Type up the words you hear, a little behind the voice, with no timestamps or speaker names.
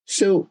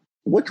So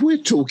what we're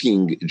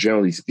talking,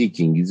 generally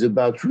speaking, is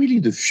about really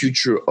the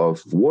future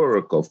of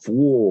work, of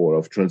war,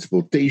 of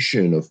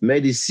transportation, of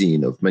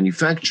medicine, of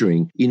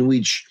manufacturing, in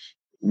which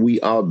we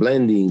are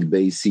blending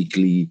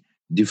basically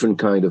different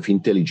kind of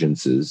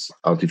intelligences,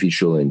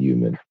 artificial and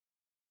human.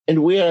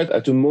 And we are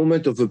at a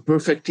moment of a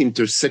perfect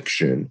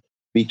intersection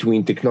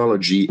between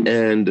technology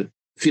and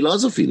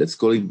philosophy. Let's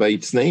call it by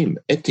its name,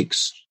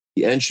 ethics.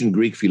 The ancient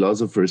Greek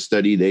philosophers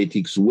studied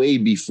ethics way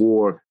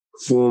before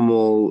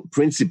formal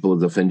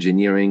principles of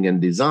engineering and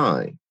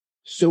design.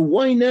 So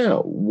why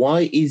now?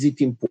 Why is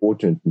it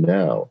important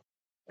now,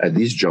 at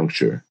this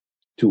juncture,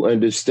 to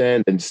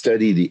understand and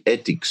study the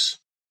ethics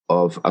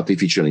of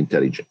artificial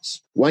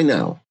intelligence? Why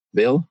now,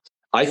 Bill?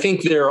 I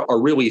think there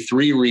are really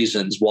three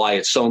reasons why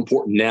it's so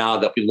important now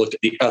that we look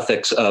at the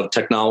ethics of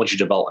technology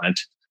development.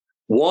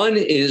 One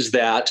is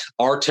that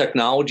our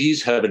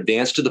technologies have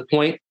advanced to the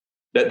point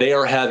that they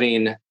are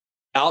having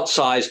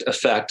outsized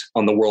effect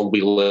on the world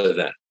we live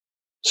in.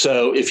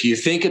 So if you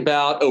think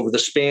about over the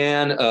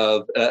span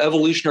of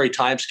evolutionary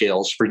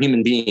timescales for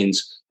human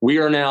beings, we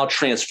are now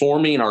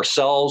transforming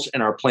ourselves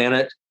and our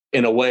planet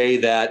in a way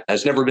that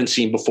has never been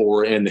seen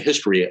before in the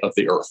history of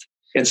the Earth.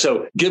 And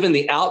so given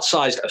the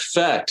outsized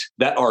effect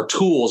that our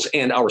tools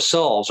and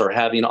ourselves are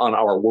having on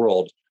our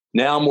world,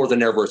 now more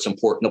than ever, it's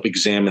important that we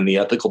examine the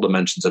ethical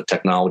dimensions of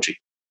technology.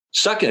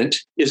 Second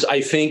is I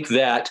think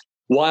that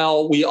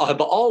while we have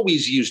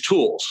always used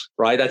tools,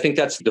 right? I think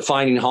that's the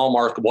defining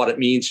hallmark of what it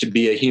means to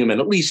be a human,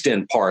 at least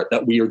in part,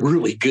 that we are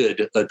really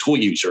good tool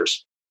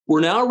users. We're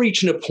now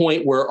reaching a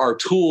point where our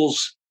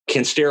tools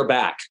can stare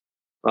back,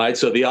 right?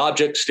 So the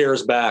object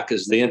stares back,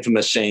 as the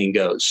infamous saying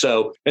goes.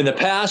 So in the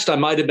past, I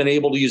might have been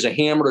able to use a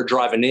hammer to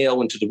drive a nail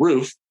into the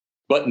roof.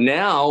 But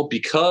now,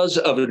 because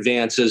of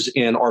advances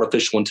in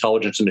artificial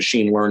intelligence and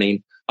machine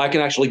learning, I can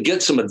actually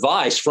get some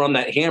advice from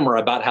that hammer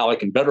about how I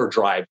can better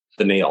drive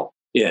the nail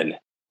in.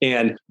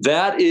 And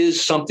that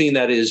is something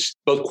that is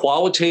both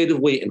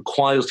qualitatively and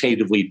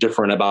quantitatively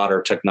different about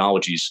our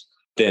technologies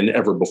than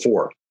ever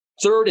before.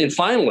 Third, and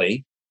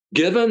finally,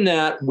 given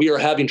that we are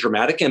having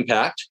dramatic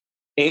impact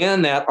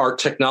and that our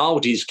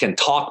technologies can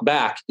talk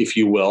back, if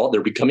you will,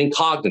 they're becoming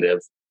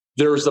cognitive,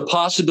 there's the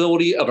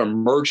possibility of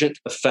emergent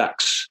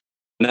effects.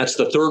 And that's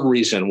the third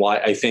reason why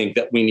I think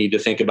that we need to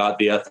think about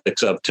the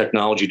ethics of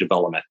technology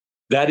development.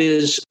 That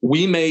is,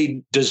 we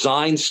may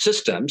design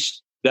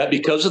systems that,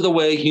 because of the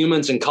way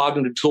humans and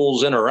cognitive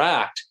tools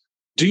interact,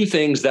 do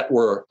things that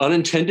were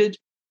unintended,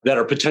 that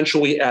are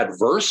potentially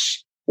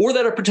adverse, or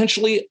that are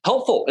potentially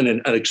helpful in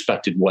an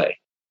unexpected way.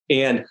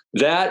 And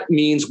that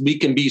means we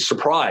can be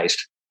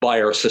surprised by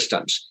our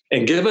systems.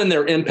 And given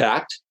their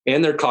impact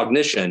and their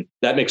cognition,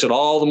 that makes it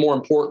all the more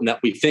important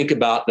that we think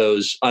about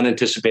those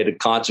unanticipated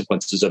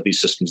consequences of these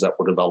systems that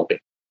we're developing.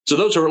 So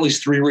those are at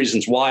least three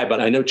reasons why,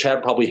 but I know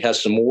Chad probably has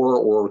some more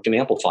or can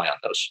amplify on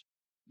those.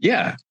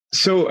 Yeah.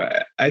 So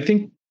I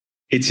think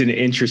it's an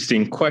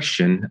interesting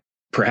question.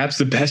 Perhaps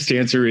the best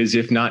answer is,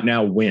 if not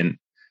now, when?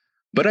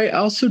 But I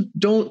also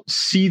don't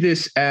see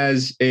this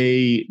as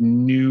a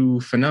new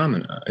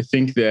phenomena. I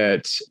think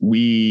that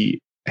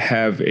we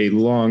have a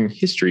long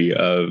history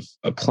of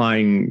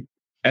applying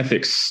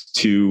ethics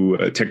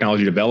to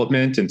technology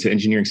development and to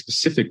engineering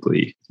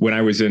specifically. When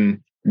I was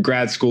in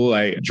grad school,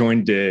 I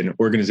joined an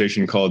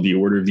organization called the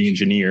Order of the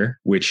Engineer,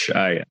 which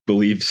I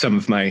believe some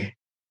of my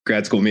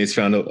grad school mates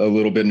found a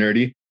little bit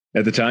nerdy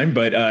at the time,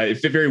 but it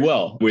fit very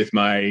well with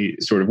my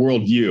sort of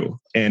worldview.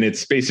 And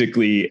it's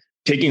basically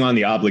taking on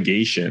the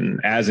obligation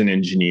as an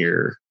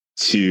engineer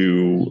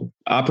to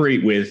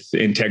operate with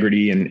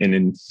integrity and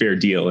in fair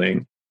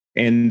dealing.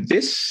 And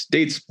this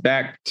dates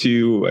back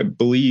to, I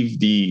believe,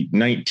 the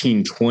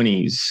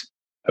 1920s,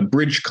 a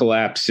bridge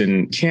collapse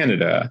in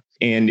Canada.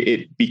 And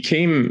it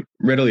became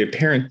readily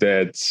apparent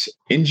that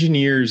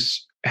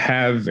engineers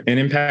have an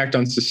impact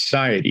on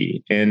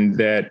society, and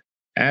that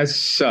as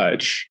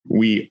such,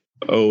 we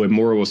owe a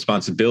moral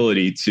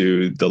responsibility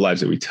to the lives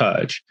that we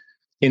touch.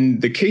 In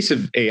the case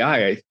of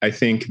AI, I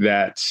think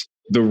that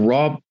the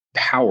raw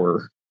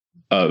power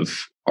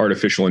of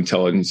artificial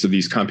intelligence, of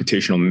these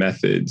computational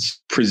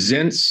methods,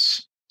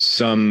 presents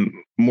some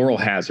moral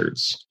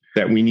hazards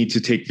that we need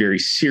to take very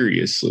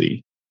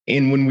seriously.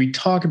 And when we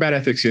talk about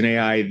ethics in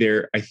AI,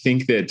 I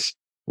think that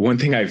one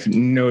thing I've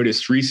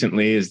noticed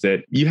recently is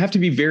that you have to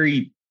be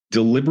very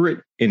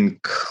deliberate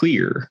and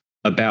clear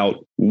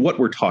about what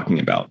we're talking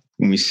about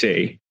when we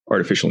say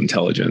artificial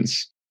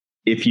intelligence.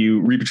 If you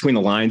read between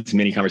the lines in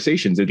many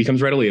conversations, it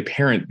becomes readily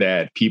apparent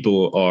that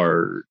people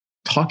are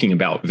talking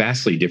about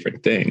vastly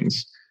different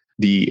things.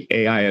 The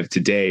AI of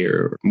today,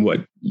 or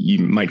what you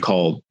might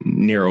call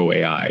narrow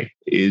AI,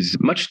 is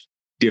much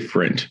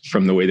different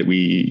from the way that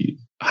we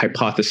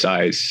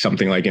hypothesize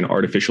something like an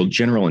artificial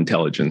general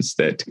intelligence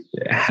that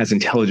has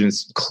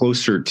intelligence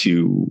closer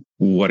to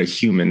what a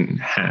human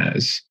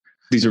has.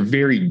 These are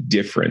very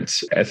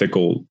different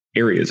ethical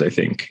areas, I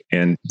think,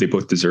 and they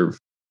both deserve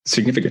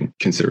significant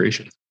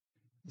consideration.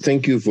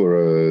 Thank you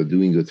for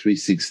doing a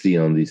 360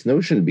 on this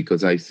notion,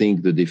 because I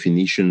think the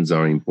definitions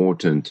are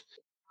important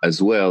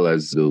as well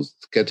as those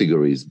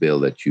categories, Bill,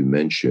 that you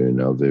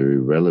mentioned are very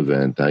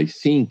relevant. I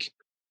think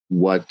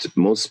what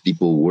most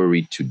people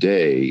worry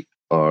today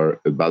are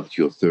about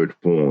your third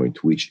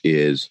point, which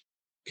is,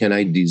 can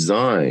I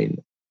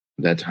design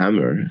that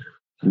hammer?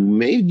 You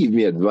may give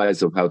me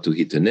advice of how to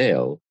hit a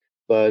nail,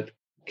 but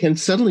can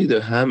suddenly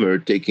the hammer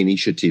take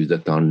initiatives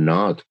that are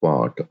not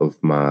part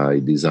of my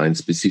design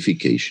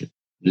specification?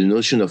 The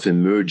notion of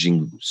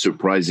emerging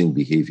surprising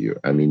behavior.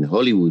 I mean,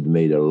 Hollywood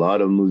made a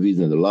lot of movies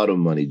and a lot of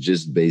money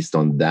just based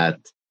on that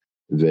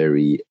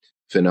very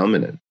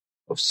phenomenon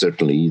of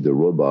certainly the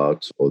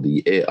robot or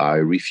the AI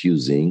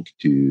refusing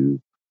to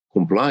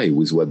comply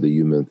with what the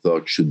human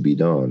thought should be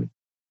done.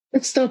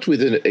 Let's start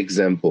with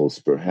examples,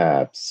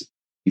 perhaps.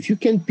 If you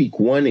can pick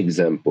one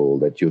example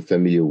that you're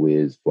familiar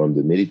with from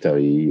the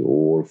military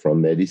or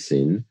from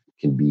medicine,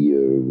 it can be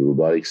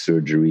robotic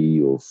surgery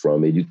or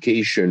from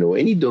education or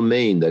any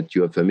domain that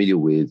you are familiar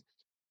with,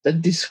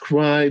 that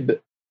describe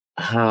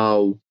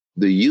how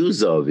the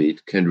use of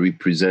it can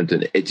represent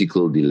an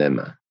ethical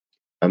dilemma.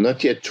 I'm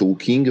not yet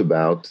talking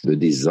about the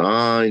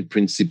design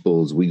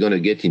principles. We're going to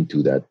get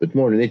into that, but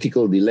more an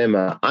ethical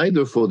dilemma,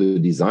 either for the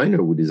designer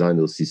who designed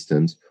those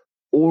systems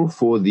or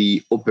for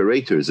the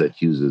operators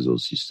that use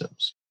those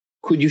systems.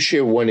 Could you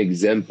share one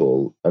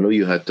example? I know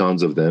you had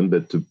tons of them,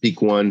 but to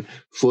pick one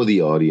for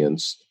the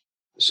audience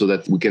so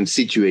that we can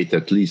situate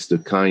at least the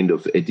kind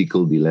of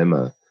ethical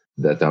dilemma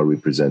that are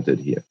represented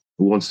here.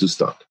 Who wants to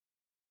start?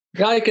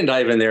 I can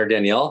dive in there,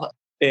 Danielle.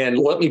 And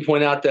let me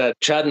point out that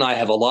Chad and I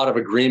have a lot of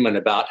agreement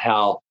about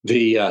how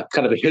the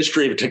kind of the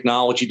history of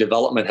technology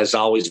development has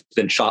always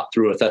been shot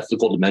through with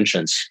ethical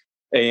dimensions.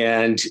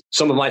 And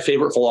some of my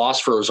favorite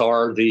philosophers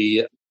are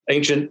the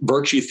ancient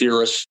virtue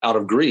theorists out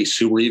of Greece,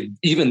 who were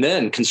even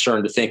then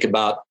concerned to think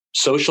about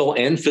social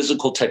and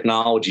physical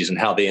technologies and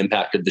how they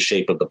impacted the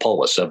shape of the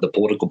polis, of the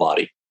political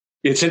body.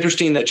 It's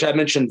interesting that Chad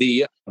mentioned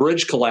the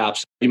bridge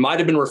collapse. You might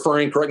have been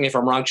referring, correct me if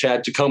I'm wrong,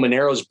 Chad, to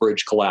Comanero's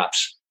bridge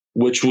collapse,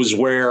 which was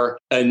where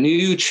a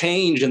new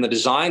change in the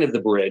design of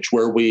the bridge,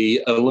 where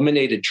we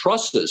eliminated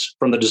trusses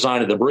from the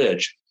design of the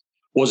bridge,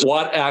 was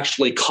what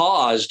actually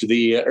caused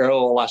the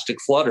aeroelastic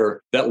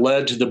flutter that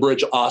led to the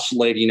bridge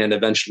oscillating and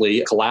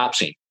eventually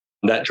collapsing.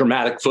 That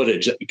dramatic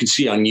footage that you can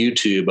see on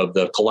YouTube of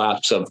the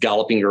collapse of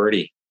Galloping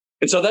Gertie.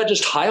 And so that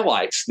just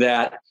highlights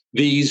that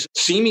these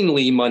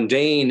seemingly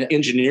mundane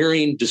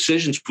engineering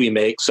decisions we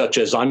make, such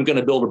as I'm going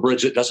to build a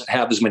bridge that doesn't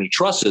have as many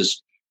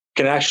trusses,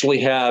 can actually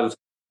have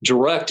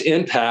direct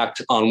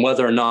impact on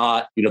whether or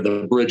not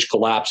the bridge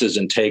collapses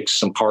and takes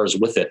some cars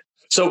with it.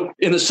 So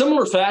in a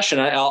similar fashion,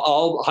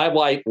 I'll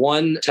highlight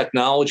one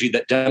technology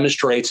that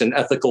demonstrates an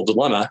ethical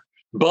dilemma,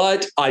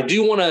 but I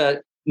do want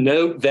to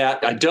note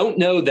that I don't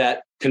know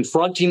that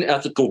confronting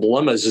ethical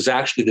dilemmas is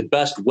actually the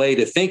best way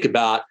to think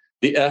about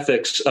the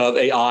ethics of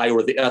AI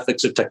or the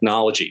ethics of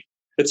technology.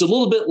 It's a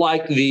little bit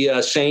like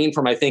the saying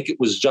from, I think it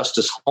was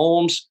Justice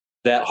Holmes,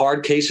 that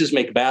hard cases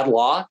make bad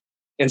law.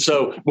 And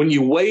so when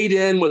you wade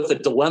in with a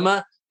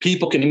dilemma,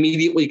 people can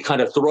immediately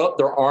kind of throw up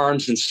their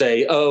arms and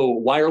say, oh,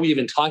 why are we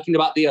even talking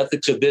about the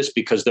ethics of this?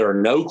 Because there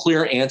are no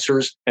clear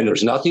answers and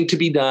there's nothing to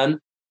be done.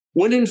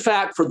 When in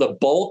fact, for the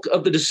bulk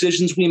of the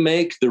decisions we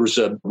make, there's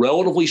a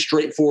relatively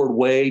straightforward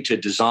way to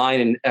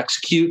design and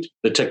execute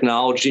the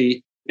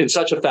technology in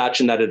such a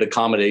fashion that it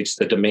accommodates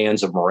the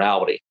demands of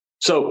morality.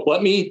 So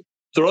let me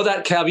throw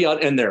that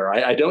caveat in there.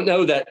 I don't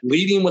know that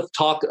leading with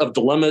talk of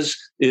dilemmas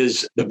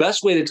is the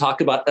best way to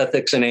talk about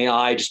ethics and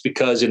AI, just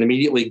because it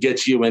immediately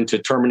gets you into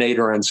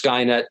Terminator and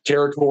Skynet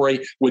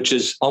territory, which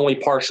is only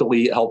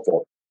partially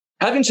helpful.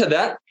 Having said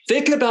that,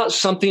 think about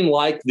something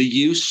like the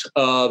use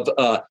of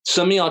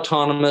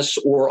semi-autonomous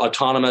or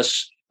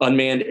autonomous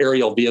unmanned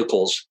aerial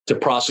vehicles to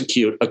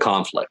prosecute a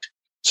conflict.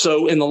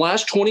 So in the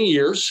last 20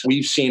 years,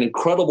 we've seen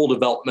incredible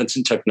developments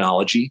in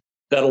technology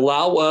that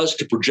allow us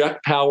to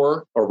project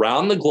power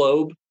around the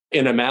globe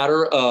in a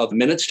matter of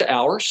minutes to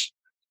hours,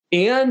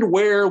 and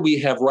where we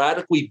have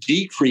radically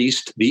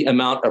decreased the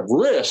amount of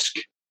risk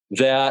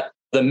that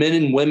the men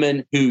and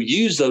women who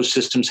use those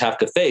systems have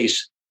to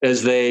face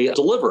as they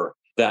deliver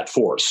that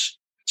force.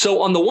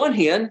 So on the one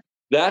hand,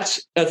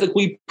 that's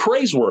ethically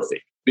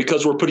praiseworthy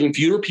because we're putting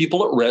fewer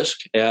people at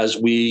risk as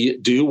we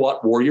do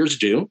what warriors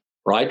do,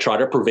 right? Try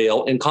to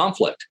prevail in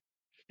conflict.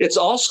 It's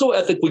also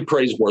ethically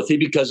praiseworthy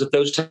because if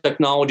those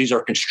technologies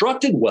are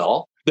constructed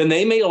well, then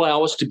they may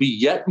allow us to be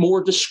yet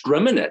more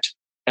discriminate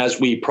as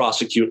we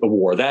prosecute a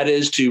war. That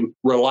is, to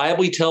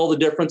reliably tell the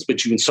difference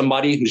between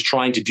somebody who's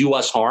trying to do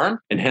us harm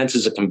and hence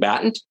is a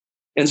combatant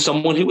and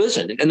someone who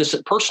isn't, an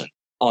innocent person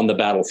on the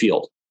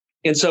battlefield.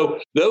 And so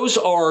those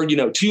are,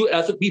 two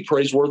ethically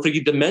praiseworthy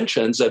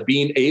dimensions of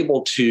being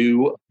able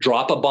to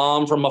drop a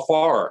bomb from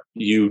afar.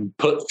 You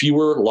put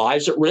fewer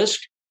lives at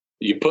risk,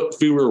 you put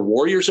fewer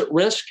warriors at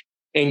risk,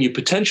 and you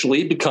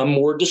potentially become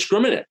more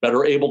discriminate,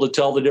 better able to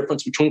tell the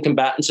difference between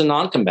combatants and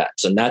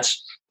non-combatants. And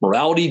that's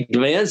morality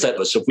demands that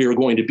of us if we are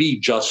going to be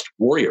just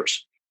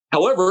warriors.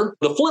 However,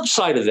 the flip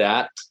side of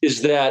that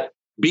is that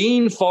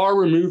being far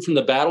removed from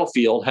the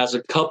battlefield has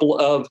a couple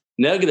of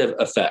negative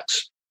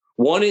effects.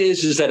 One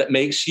is that it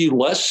makes you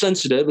less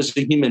sensitive as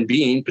a human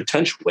being,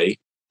 potentially,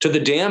 to the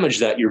damage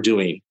that you're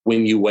doing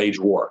when you wage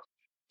war.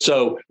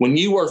 So when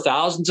you are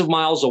thousands of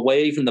miles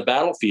away from the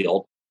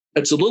battlefield,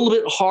 it's a little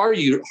bit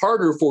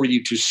harder for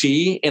you to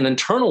see and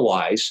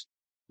internalize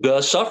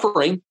the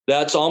suffering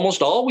that's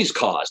almost always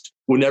caused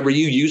whenever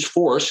you use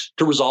force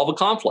to resolve a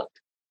conflict.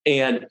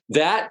 And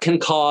that can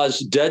cause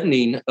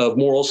deadening of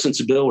moral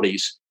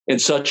sensibilities in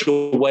such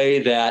a way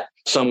that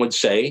some would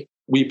say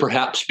we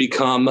perhaps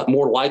become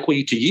more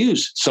likely to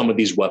use some of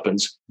these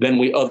weapons than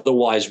we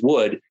otherwise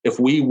would if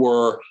we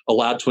were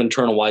allowed to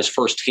internalize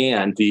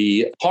firsthand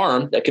the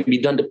harm that can be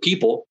done to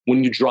people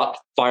when you drop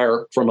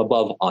fire from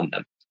above on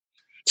them.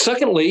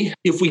 Secondly,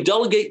 if we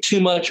delegate too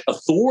much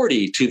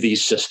authority to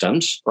these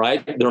systems,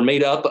 right, they're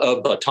made up of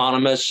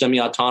autonomous,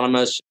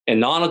 semi-autonomous, and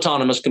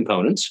non-autonomous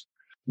components,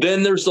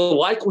 then there's the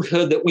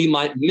likelihood that we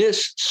might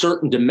miss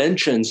certain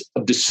dimensions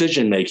of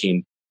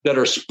decision-making that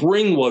are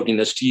spring-loading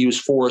us to use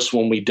force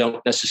when we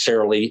don't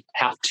necessarily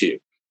have to.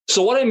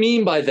 So what I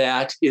mean by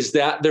that is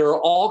that there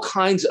are all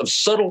kinds of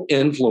subtle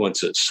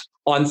influences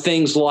on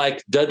things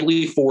like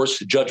deadly force,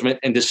 judgment,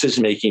 and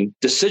decision-making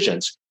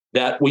decisions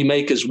that we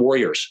make as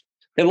warriors.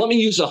 And let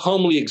me use a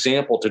homely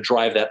example to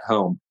drive that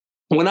home.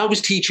 When I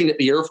was teaching at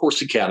the Air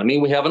Force Academy,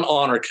 we have an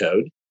honor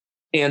code.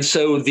 And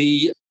so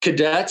the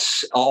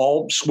cadets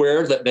all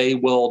swear that they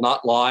will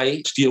not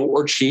lie, steal,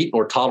 or cheat,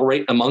 or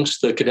tolerate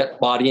amongst the cadet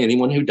body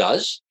anyone who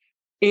does.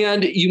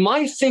 And you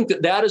might think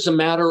that that is a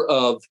matter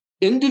of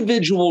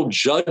individual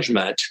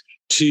judgment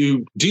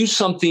to do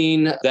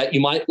something that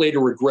you might later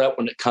regret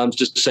when it comes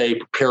to, say,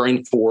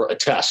 preparing for a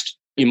test.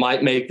 You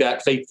might make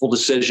that fateful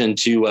decision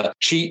to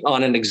cheat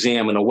on an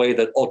exam in a way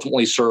that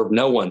ultimately served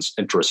no one's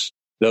interests.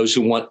 Those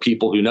who want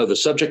people who know the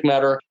subject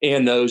matter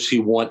and those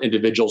who want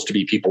individuals to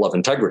be people of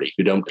integrity,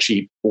 who don't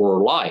cheat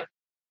or lie.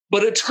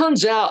 But it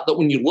turns out that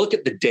when you look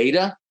at the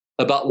data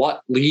about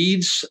what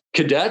leads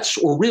cadets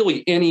or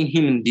really any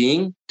human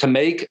being to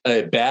make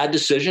a bad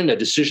decision, a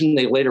decision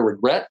they later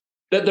regret,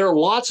 that there are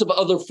lots of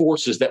other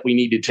forces that we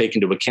need to take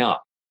into account.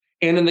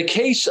 And in the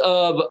case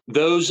of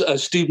those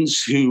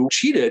students who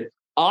cheated,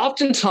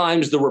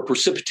 oftentimes there were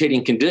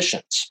precipitating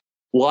conditions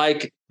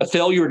like a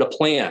failure to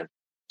plan,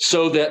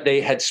 so that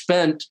they had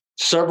spent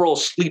several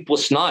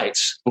sleepless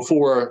nights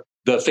before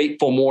the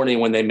fateful morning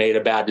when they made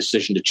a bad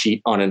decision to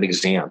cheat on an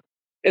exam.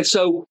 And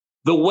so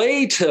the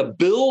way to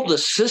build a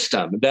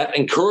system that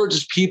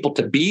encourages people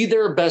to be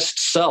their best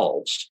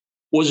selves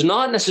was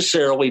not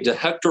necessarily to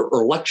hector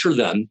or lecture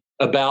them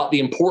about the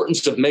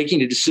importance of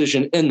making a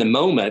decision in the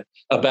moment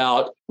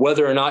about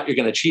whether or not you're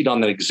going to cheat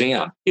on the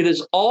exam. It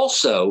is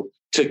also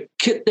to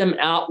kit them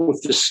out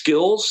with the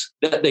skills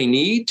that they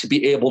need to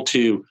be able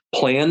to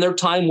plan their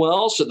time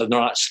well so that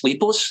they're not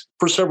sleepless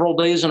for several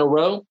days in a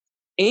row.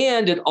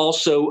 And it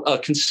also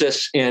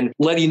consists in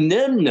letting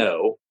them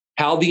know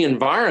how the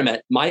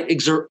environment might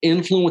exert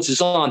influences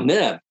on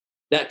them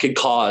that could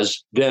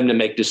cause them to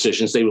make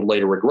decisions they would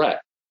later regret.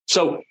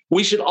 So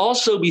we should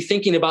also be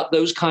thinking about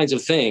those kinds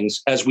of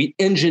things as we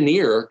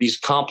engineer these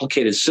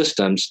complicated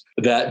systems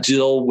that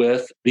deal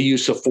with the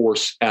use of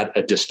force at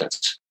a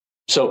distance.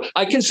 So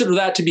I consider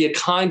that to be a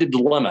kind of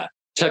dilemma.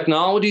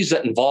 Technologies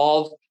that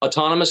involve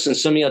autonomous and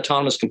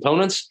semi-autonomous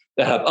components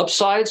that have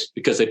upsides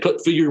because they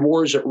put future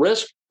wars at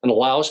risk and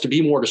allow us to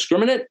be more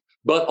discriminate,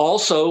 but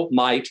also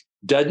might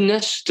deaden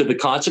us to the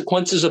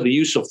consequences of the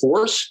use of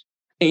force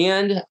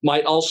and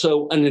might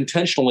also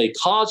unintentionally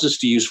cause us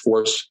to use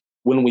force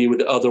when we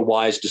would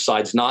otherwise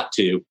decide not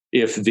to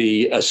if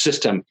the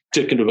system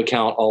took into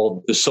account all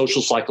of the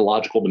social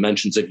psychological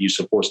dimensions of use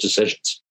of force decisions.